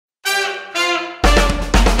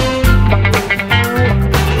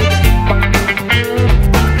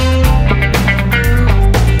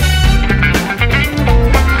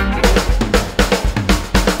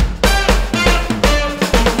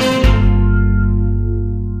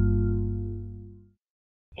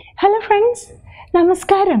Friends,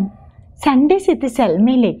 നമസ്കാരം. Sunday city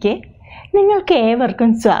സെൽമയിലേക്ക് നിങ്ങൾക്ക് ഏവർക്കും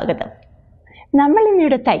സ്വാഗതം. നമ്മൾ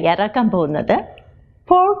ഇന്നിവിടെ തയ്യാറാക്കാൻ പോകുന്നത്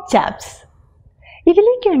പോർക്ക് ചാപ്സ്.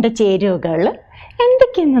 ഇതിലേക്ക് വേണ്ട ചേരുവകൾ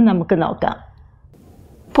എന്തൊക്കെയെന്ന് നമുക്ക് നോക്കാം.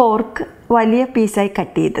 പോർക്ക് വലിയ പീസായി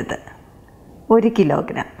കട്ട് ചെയ്തത് 1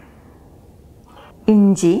 കിലോഗ്രാം,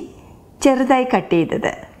 ഇഞ്ചി ചെറുതായി കട്ട്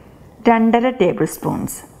ചെയ്തത് 2.5 ടേബിൾ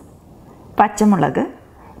സ്പൂൺസ്, പച്ചമുളക്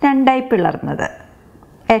 2ആയി പിളർന്നത്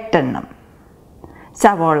 8 എണ്ണം,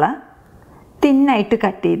 സവോള തിന്നായിട്ട്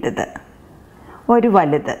കട്ട് ചെയ്തത് 1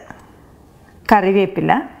 വലുത്,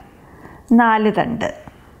 കറിവേപ്പില 4 തണ്ട്,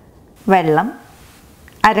 വെള്ളം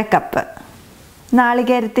 1/2 കപ്പ്,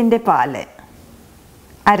 നാളികേരത്തിൻ്റെ പാല്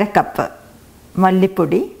 1/2 കപ്പ്,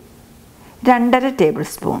 മല്ലിപ്പൊടി 2.5 ടേബിൾ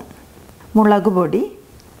സ്പൂൺ, മുളക് പൊടി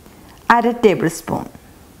 1/2 ടേബിൾ സ്പൂൺ,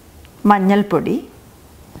 മഞ്ഞൾപ്പൊടി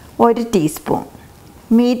 1 ടീസ്പൂൺ,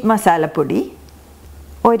 മീറ്റ് മസാലപ്പൊടി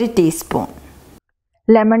 1 teaspoon,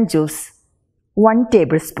 lemon juice 1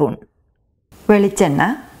 table spoon, വെളിച്ചെണ്ണ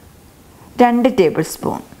 2 ടേബിൾ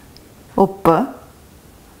സ്പൂൺ, ഉപ്പ്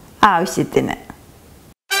ആവശ്യത്തിന്.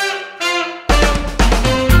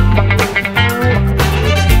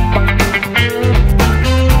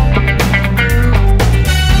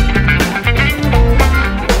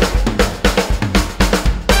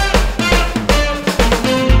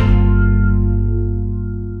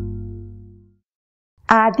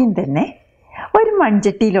 ആദ്യം തന്നെ ഒരു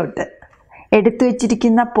മൺചട്ടിയിലോട്ട് എടുത്തു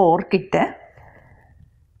വച്ചിരിക്കുന്ന പോർക്കിട്ട്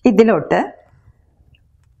ഇതിലോട്ട്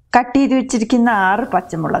കട്ട് ചെയ്ത് വെച്ചിരിക്കുന്ന 6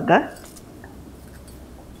 പച്ചമുളക്,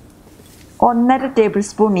 1.5 ടേബിൾ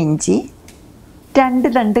സ്പൂൺ ഇഞ്ചി,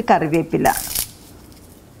 2 തണ്ട് കറിവേപ്പില,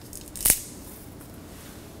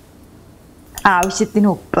 ആവശ്യത്തിന്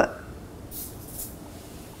ഉപ്പ്,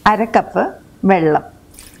 1/2 കപ്പ് വെള്ളം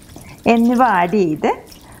എന്നിവ ആഡ് ചെയ്ത്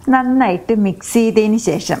നന്നായിട്ട് മിക്സ് ചെയ്തതിന്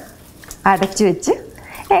ശേഷം അടച്ചു വെച്ച്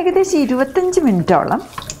ഏകദേശം 25 മിനിറ്റോളം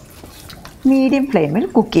മീഡിയം ഫ്ലെയിമിൽ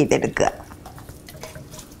കുക്ക് ചെയ്തെടുക്കുക.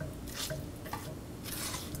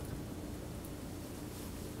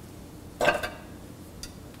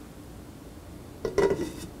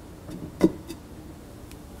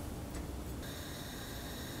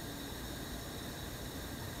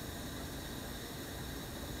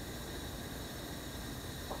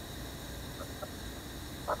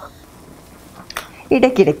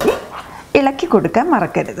 ഇടയ്ക്കിടയ്ക്ക് ഇളക്കി കൊടുക്കാൻ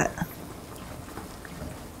മറക്കരുത്.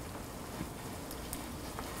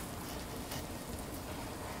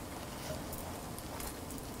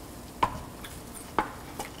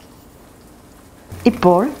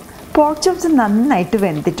 ഇപ്പോൾ പോർക്ക് ചോപ്സ് നന്നായിട്ട്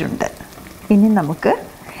വെന്തിട്ടുണ്ട്. ഇനി നമുക്ക്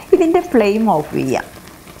ഇതിൻ്റെ ഫ്ലെയിം ഓഫ് ചെയ്യാം.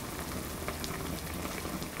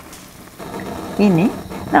 ഇനി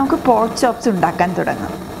നമുക്ക് പോർക്ക് ചോപ്സ് ഉണ്ടാക്കാൻ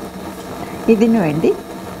തുടങ്ങാം. ഇതിനു വേണ്ടി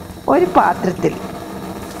ഒരു പാത്രത്തിൽ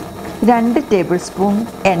 2 ടേബിൾ സ്പൂൺ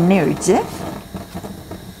എണ്ണ ഒഴിച്ച്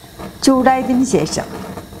ചൂടായതിന് ശേഷം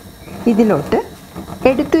ഇതിലോട്ട്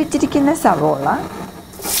എടുത്തു വച്ചിരിക്കുന്ന സവോള,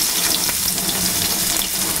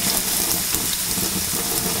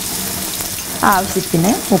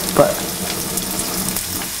 ആവശ്യത്തിന് ഉപ്പ്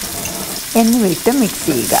എന്നിവയിട്ട് മിക്സ്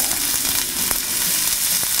ചെയ്യുക.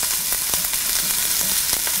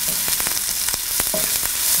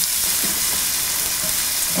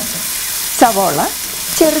 സവോള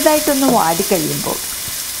ചെറുതായിട്ടൊന്ന് വാടിക്കഴിയുമ്പോൾ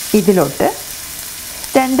ഇതിലോട്ട്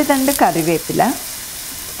 2 തണ്ട് കറിവേപ്പില,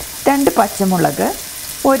 2 പച്ചമുളക്,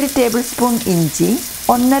 1 ടേബിൾ സ്പൂൺ ഇഞ്ചി,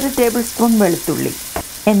 1.5 ടേബിൾ സ്പൂൺ വെളുത്തുള്ളി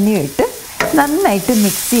എന്നിവയിട്ട് നന്നായിട്ട്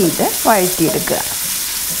മിക്സ് ചെയ്ത് വഴറ്റിയെടുക്കുക.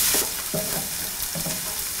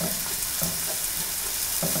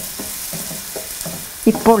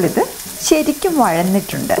 ഇപ്പോൾ ഇത് ശരിക്കും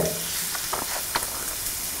വഴന്നിട്ടുണ്ട്.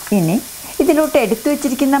 ഇനി ഇതിലോട്ട് എടുത്തു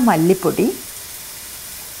വച്ചിരിക്കുന്ന മല്ലിപ്പൊടി,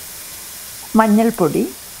 മഞ്ഞൾപ്പൊടി,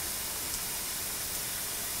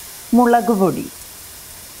 മുളക് പൊടി,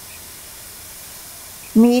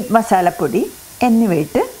 മീറ്റ് മസാലപ്പൊടി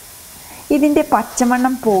എന്നിവയിട്ട് ഇതിൻ്റെ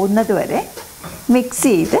പച്ചമണം പോകുന്നത് വരെ മിക്സ്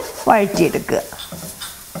ചെയ്ത് വഴറ്റിയെടുക്കുക.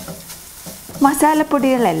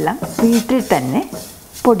 മസാലപ്പൊടികളെല്ലാം വീട്ടിൽ തന്നെ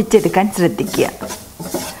പൊടിച്ചെടുക്കാൻ ശ്രദ്ധിക്കുക.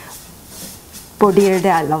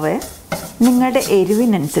 പൊടിയുടെ അളവ് നിങ്ങളുടെ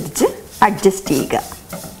എരിവിനനുസരിച്ച് അഡ്ജസ്റ്റ് ചെയ്യുക.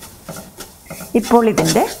 ഇപ്പോൾ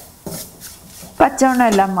ഇതിൻ്റെ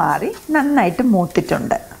പച്ചമണമെല്ലാം മാറി നന്നായിട്ട്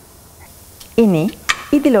മൂത്തിട്ടുണ്ട്. ഇനി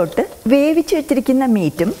ഇതിലോട്ട് വേവിച്ച് വെച്ചിരിക്കുന്ന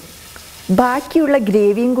മീറ്റും ബാക്കിയുള്ള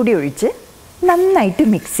ഗ്രേവിയും കൂടി ഒഴിച്ച് നന്നായിട്ട്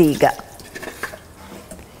മിക്സ് ചെയ്യുക.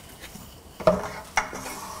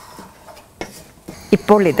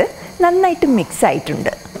 ഇപ്പോൾ ഇത് നന്നായിട്ട് മിക്സ്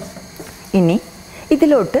ആയിട്ടുണ്ട്. ഇനി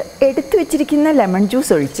ഇതിലോട്ട് എടുത്തു വച്ചിരിക്കുന്ന ലെമൺ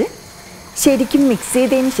ജ്യൂസ് ഒഴിച്ച് ശരിക്കും മിക്സ്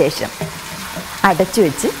ചെയ്തതിന് ശേഷം അടച്ചു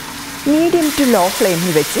വെച്ച് മീഡിയം ടു ലോ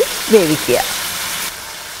ഫ്ലെയിമിൽ വെച്ച് വേവിക്കുക.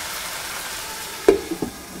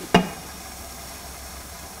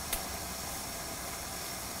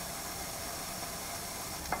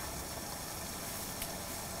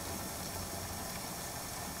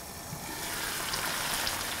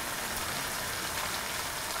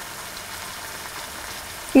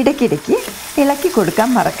 ഇടയ്ക്കിടയ്ക്ക് ഇളക്കി കൊടുക്കാൻ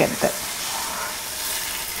മറക്കരുത്.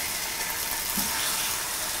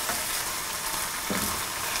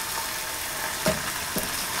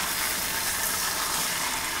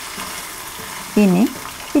 ഇനി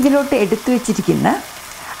ഇതിലോട്ട് എടുത്തു വച്ചിരിക്കുന്ന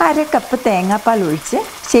 1/2 കപ്പ് തേങ്ങാപ്പാൽ ഒഴിച്ച്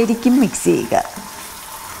ശരിക്കും മിക്സ് ചെയ്യുക.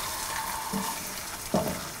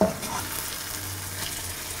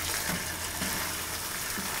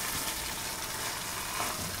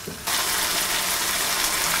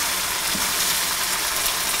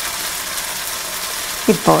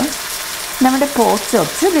 ഇപ്പോൾ നമ്മുടെ പോർക്ക്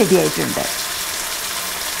ചോപ്സ് റെഡി ആയിട്ടുണ്ട്.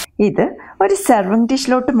 ഇത് ഒരു സെർവിങ്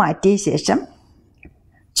ഡിഷിലോട്ട് മാറ്റിയ ശേഷം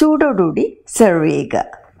ചൂടോടുകൂടി സെർവ് ചെയ്യുക.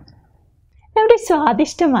 നമ്മുടെ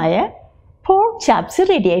സ്വാദിഷ്ടമായ പോർക്ക് ചാപ്സ്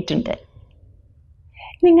റെഡി ആയിട്ടുണ്ട്.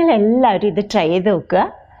 നിങ്ങളെല്ലാവരും ഇത് ട്രൈ ചെയ്ത് നോക്കുക.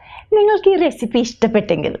 നിങ്ങൾക്ക് ഈ റെസിപ്പി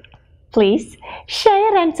ഇഷ്ടപ്പെട്ടെങ്കിൽ please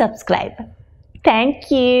share and subscribe.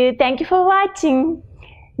 Thank you for watching.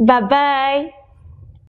 By.